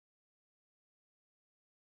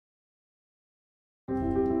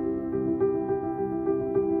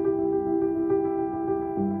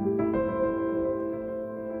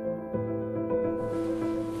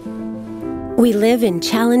We live in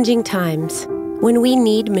challenging times when we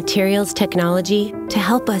need materials technology to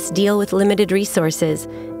help us deal with limited resources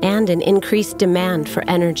and an increased demand for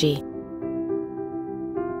energy.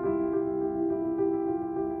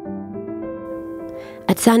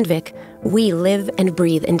 At Sandvik, we live and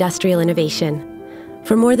breathe industrial innovation.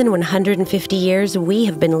 For more than 150 years, we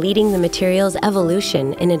have been leading the materials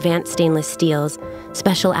evolution in advanced stainless steels,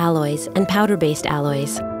 special alloys, and powder-based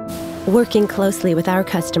alloys. Working closely with our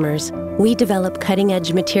customers, we develop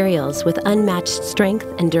cutting-edge materials with unmatched strength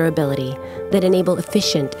and durability that enable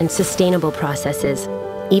efficient and sustainable processes,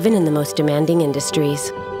 even in the most demanding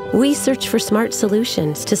industries. We search for smart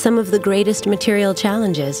solutions to some of the greatest material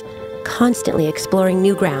challenges, constantly exploring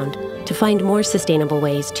new ground to find more sustainable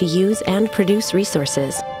ways to use and produce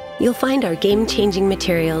resources. You'll find our game-changing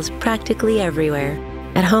materials practically everywhere.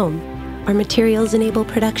 At home, our materials enable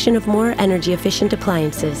production of more energy-efficient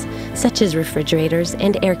appliances, such as refrigerators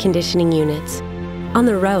and air conditioning units. On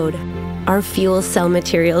the road, our fuel cell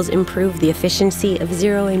materials improve the efficiency of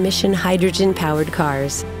zero-emission hydrogen-powered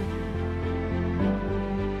cars.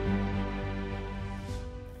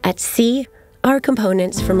 At sea, our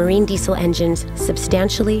components for marine diesel engines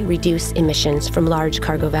substantially reduce emissions from large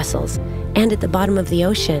cargo vessels. And at the bottom of the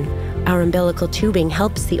ocean, our umbilical tubing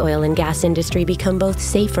helps the oil and gas industry become both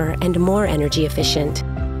safer and more energy efficient.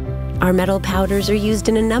 Our metal powders are used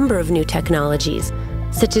in a number of new technologies,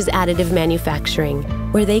 such as additive manufacturing,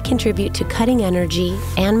 where they contribute to cutting energy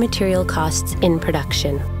and material costs in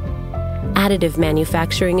production. Additive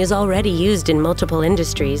manufacturing is already used in multiple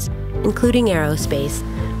industries, including aerospace,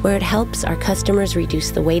 where it helps our customers reduce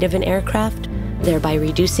the weight of an aircraft, thereby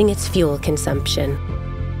reducing its fuel consumption.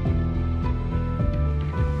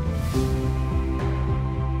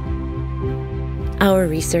 Our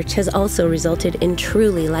research has also resulted in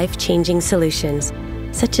truly life-changing solutions,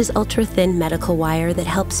 such as ultra-thin medical wire that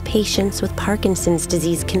helps patients with Parkinson's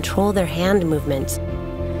disease control their hand movements.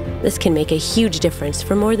 This can make a huge difference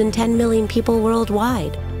for more than 10 million people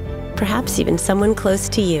worldwide, perhaps even someone close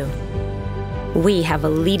to you. We have a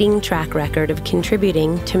leading track record of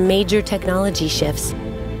contributing to major technology shifts,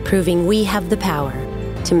 proving we have the power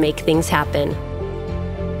to make things happen.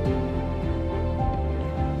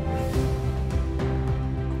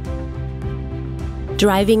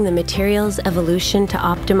 Driving the materials evolution to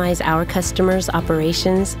optimize our customers'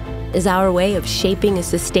 operations is our way of shaping a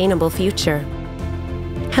sustainable future.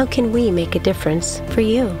 How can we make a difference for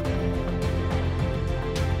you?